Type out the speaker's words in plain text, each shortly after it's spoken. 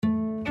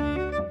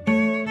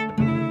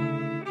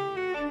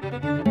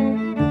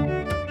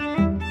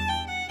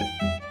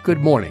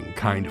Good morning,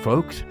 kind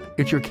folks.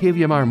 It's your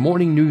KVMR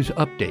Morning News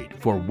Update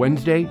for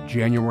Wednesday,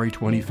 January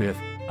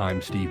 25th.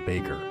 I'm Steve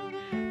Baker.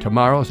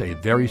 Tomorrow's a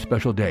very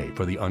special day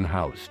for the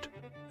unhoused.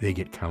 They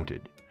get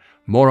counted.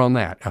 More on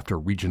that after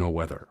regional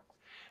weather.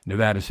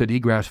 Nevada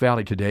City, Grass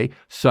Valley today,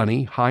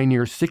 sunny, high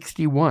near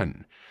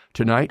 61.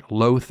 Tonight,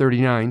 low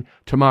 39.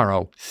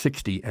 Tomorrow,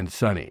 60 and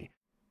sunny.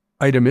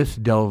 Ida-Miss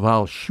Del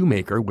Val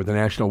Shoemaker with the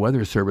National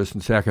Weather Service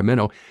in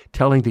Sacramento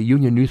telling the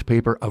Union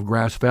newspaper of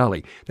Grass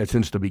Valley that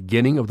since the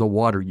beginning of the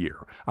water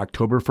year,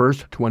 October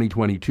 1st,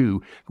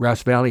 2022,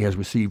 Grass Valley has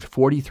received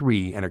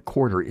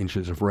 43¼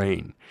 inches of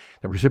rain.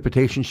 The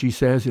precipitation, she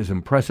says, is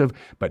impressive,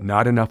 but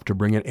not enough to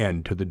bring an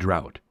end to the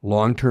drought.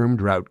 Long-term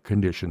drought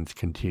conditions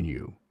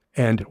continue.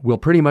 And we'll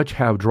pretty much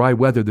have dry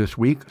weather this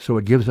week, so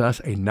it gives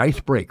us a nice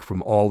break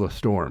from all the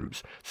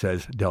storms,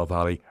 says Del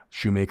Valle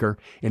Shoemaker.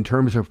 In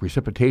terms of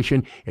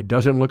precipitation, it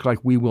doesn't look like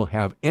we will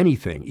have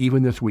anything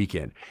even this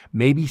weekend.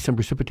 Maybe some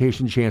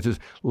precipitation chances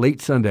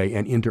late Sunday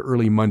and into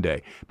early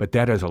Monday, but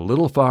that is a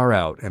little far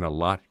out and a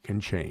lot can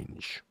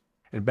change.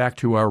 And back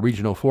to our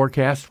regional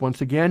forecast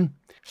once again.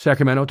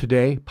 Sacramento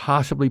today,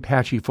 possibly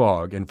patchy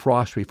fog and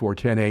frost before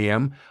 10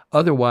 a.m.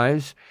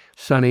 Otherwise,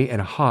 sunny and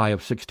a high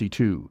of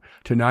 62.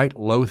 Tonight,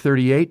 low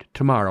 38.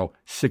 Tomorrow,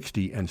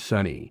 60 and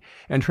sunny.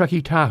 And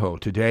Truckee, Tahoe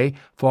today,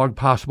 fog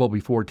possible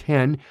before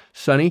 10.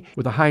 Sunny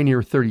with a high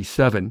near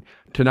 37.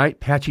 Tonight,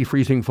 patchy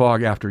freezing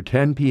fog after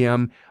 10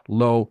 p.m.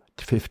 Low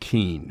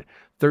 15.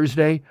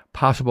 Thursday,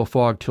 possible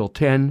fog till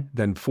 10,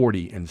 then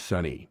 40 and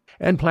sunny.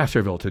 And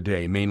Placerville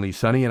today, mainly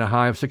sunny and a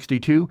high of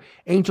 62.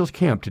 Angels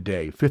Camp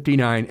today,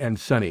 59 and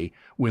sunny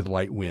with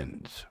light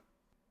winds.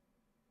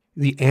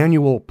 The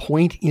annual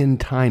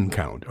point-in-time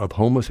count of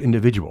homeless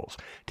individuals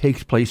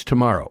takes place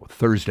tomorrow,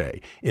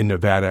 Thursday, in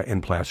Nevada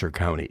and Placer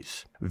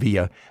counties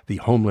via the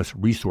Homeless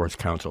Resource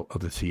Council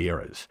of the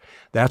Sierras.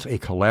 That's a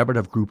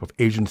collaborative group of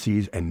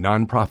agencies and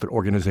nonprofit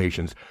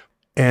organizations.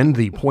 And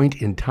the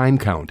point-in-time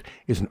count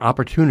is an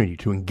opportunity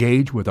to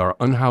engage with our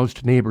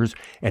unhoused neighbors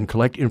and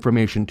collect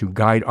information to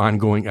guide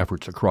ongoing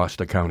efforts across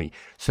the county,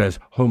 says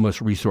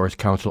Homeless Resource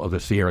Council of the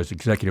Sierras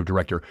Executive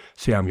Director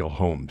Samuel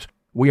Holmes.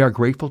 We are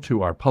grateful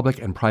to our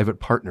public and private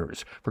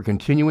partners for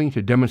continuing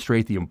to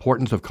demonstrate the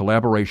importance of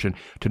collaboration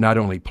to not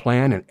only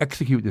plan and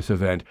execute this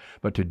event,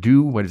 but to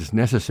do what is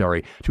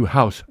necessary to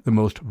house the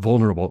most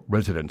vulnerable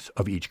residents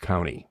of each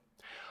county.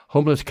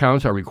 Homeless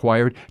counts are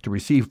required to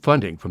receive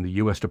funding from the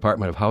U.S.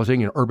 Department of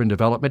Housing and Urban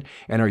Development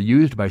and are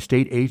used by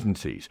state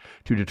agencies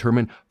to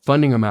determine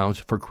funding amounts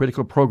for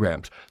critical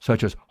programs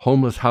such as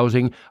homeless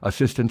housing,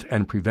 assistance,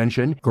 and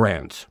prevention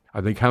grants.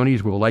 The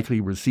counties will likely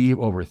receive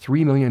over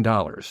 $3 million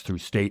through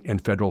state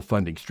and federal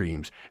funding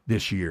streams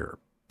this year.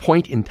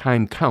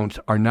 Point-in-time counts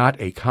are not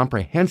a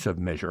comprehensive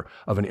measure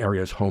of an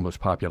area's homeless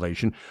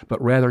population,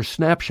 but rather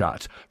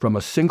snapshots from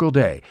a single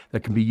day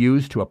that can be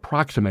used to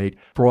approximate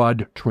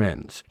broad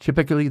trends.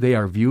 Typically, they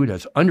are viewed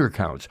as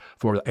undercounts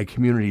for a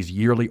community's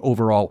yearly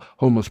overall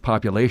homeless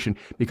population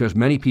because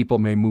many people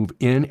may move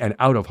in and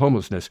out of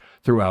homelessness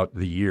throughout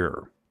the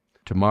year.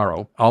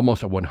 Tomorrow,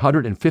 almost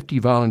 150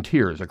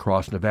 volunteers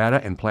across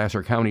Nevada and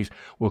Placer counties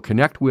will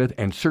connect with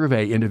and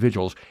survey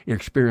individuals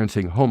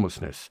experiencing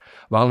homelessness.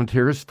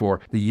 Volunteers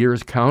for the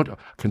year's count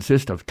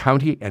consist of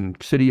county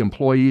and city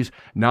employees,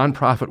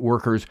 nonprofit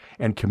workers,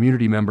 and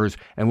community members,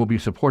 and will be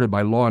supported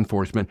by law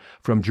enforcement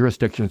from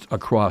jurisdictions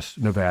across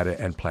Nevada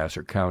and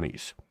Placer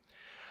counties.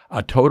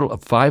 A total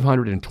of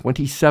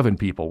 527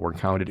 people were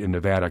counted in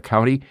Nevada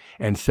County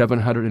and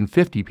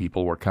 750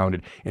 people were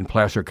counted in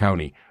Placer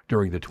County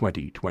during the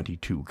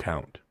 2022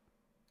 count.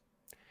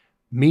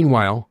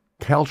 Meanwhile,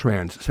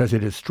 Caltrans says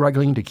it is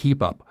struggling to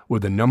keep up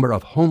with the number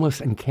of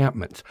homeless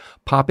encampments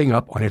popping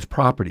up on its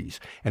properties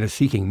and is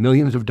seeking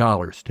millions of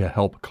dollars to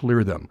help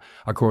clear them,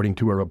 according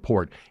to a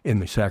report in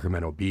the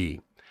Sacramento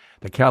Bee.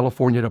 The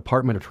California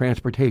Department of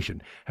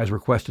Transportation has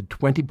requested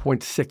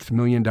 $20.6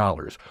 million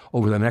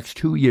over the next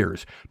 2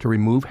 years to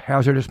remove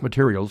hazardous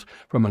materials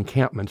from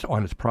encampments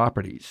on its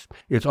properties.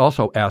 It's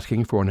also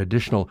asking for an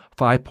additional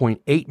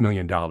 $5.8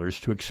 million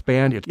to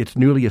expand its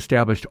newly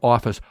established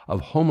Office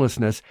of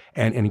Homelessness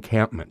and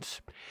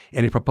Encampments.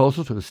 In a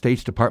proposal to the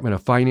state's Department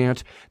of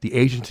Finance, the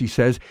agency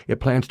says it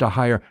plans to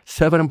hire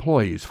 7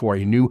 employees for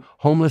a new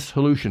homeless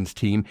solutions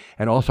team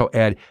and also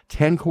add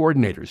 10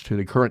 coordinators to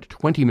the current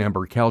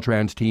 20-member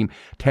Caltrans team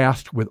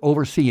tasked with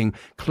overseeing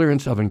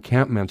clearance of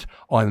encampments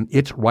on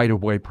its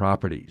right-of-way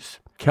properties.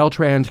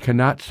 Caltrans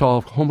cannot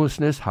solve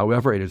homelessness.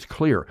 However, it is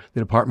clear the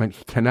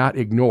department cannot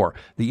ignore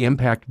the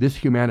impact this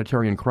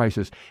humanitarian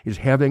crisis is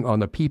having on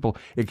the people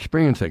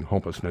experiencing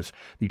homelessness,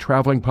 the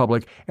traveling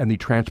public, and the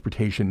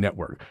transportation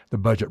network, the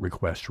budget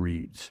request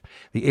reads.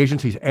 The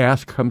agency's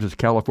ask comes as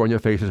California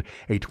faces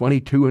a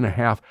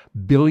 $22.5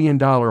 billion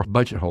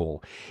budget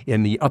hole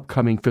in the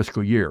upcoming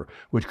fiscal year,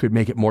 which could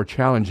make it more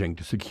challenging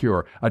to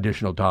secure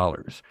additional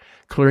dollars.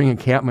 Clearing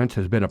encampments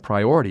has been a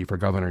priority for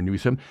Governor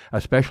Newsom,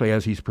 especially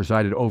as he's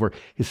presided over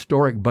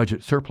historic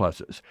budget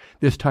surpluses.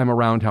 This time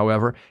around,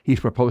 however, he's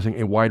proposing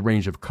a wide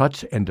range of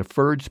cuts and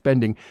deferred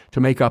spending to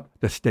make up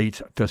the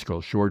state's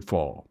fiscal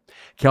shortfall.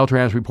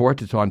 Caltrans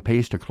reports it's on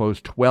pace to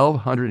close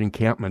 1,200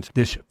 encampments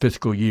this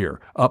fiscal year,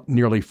 up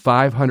nearly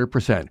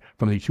 500%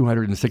 from the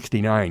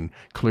 269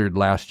 cleared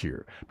last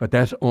year. But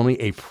that's only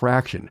a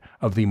fraction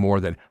of the more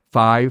than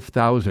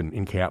 5,000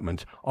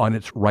 encampments on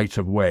its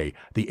rights-of-way,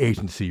 the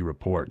agency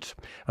reports.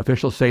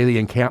 Officials say the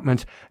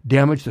encampments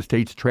damage the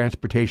state's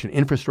transportation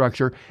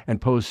infrastructure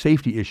and pose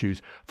safety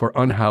issues for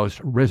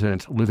unhoused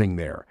residents living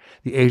there.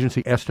 The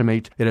agency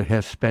estimates that it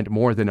has spent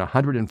more than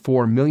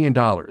 $104 million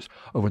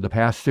over the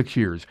past 6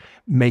 years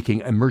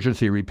making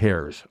emergency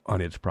repairs on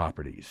its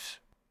properties.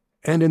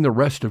 And in the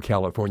rest of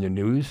California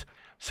news,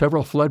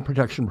 several flood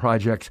protection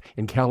projects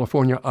in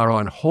California are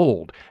on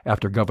hold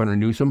after Governor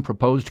Newsom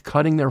proposed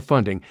cutting their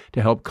funding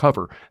to help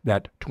cover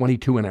that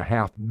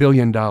 $22.5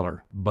 billion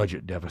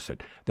budget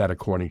deficit, that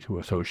according to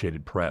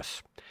Associated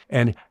Press.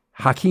 And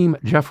Hakeem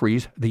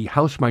Jeffries, the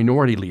House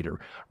Minority Leader,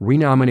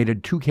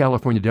 renominated 2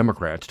 California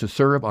Democrats to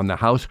serve on the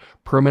House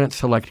Permanent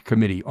Select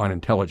Committee on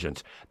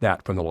Intelligence,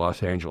 that from the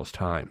Los Angeles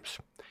Times.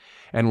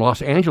 And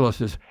Los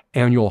Angeles'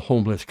 annual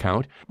homeless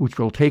count, which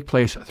will take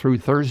place through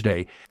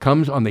Thursday,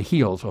 comes on the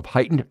heels of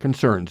heightened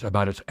concerns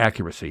about its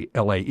accuracy,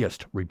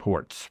 LAist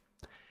reports.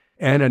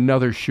 And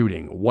another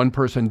shooting. 1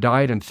 person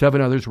died and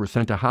 7 others were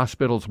sent to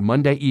hospitals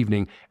Monday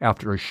evening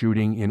after a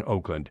shooting in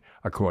Oakland,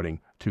 according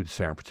to the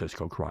San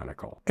Francisco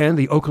Chronicle. And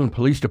the Oakland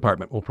Police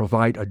Department will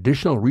provide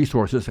additional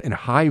resources and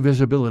high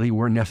visibility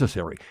where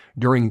necessary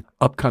during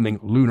upcoming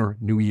Lunar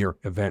New Year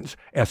events,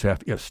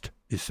 SFist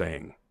is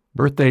saying.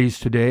 Birthdays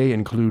today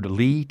include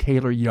Lee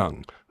Taylor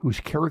Young,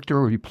 whose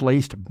character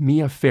replaced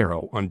Mia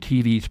Farrow on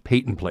TV's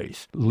Peyton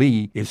Place.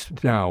 Lee is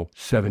now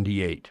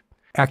 78.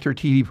 Actor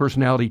TV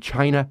personality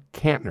China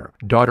Cantner,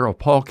 daughter of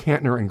Paul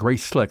Cantner and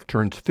Grace Slick,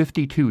 turns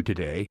 52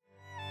 today.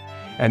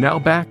 And now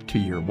back to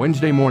your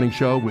Wednesday morning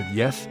show with,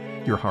 yes,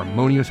 your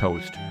harmonious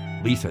host,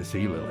 Lisa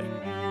C. Lilly.